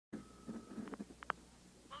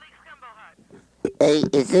Hey,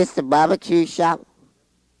 is this the barbecue shop?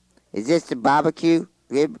 Is this the barbecue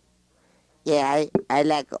rib? Yeah, I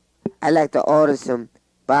like to order some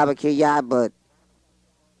barbecue Yardbird.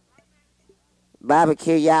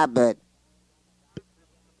 Barbecue Yardbird.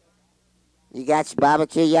 You got your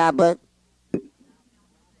barbecue Yardbird?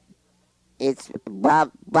 It's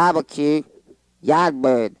barbecue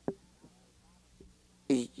Yardbird.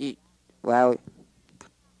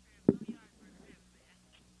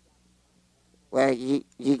 Well, you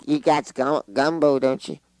got gumbo, don't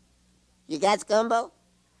you? You got gumbo?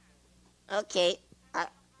 Okay.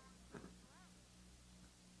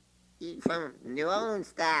 You from New Orleans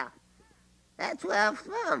style. That's where I'm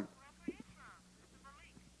from.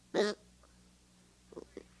 We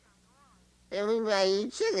might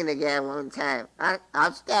eat chicken together one time.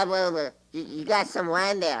 I'll step over. You got some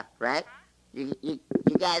wine there, right? You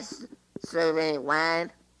guys serve any wine?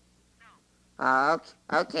 Oh,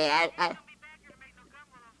 okay.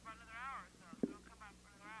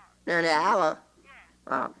 Another hour?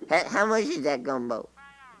 Oh, how much is that gumbo?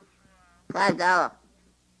 $5.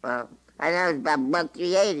 Well, I know it's about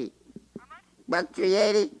 $1.380.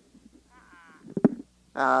 $1.380?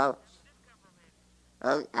 Oh.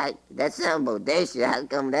 Oh, that sounds bodacious. I'll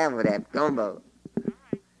come down for that gumbo.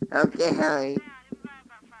 Okay, honey.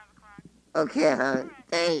 Okay, honey.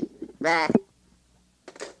 Thanks. Bye.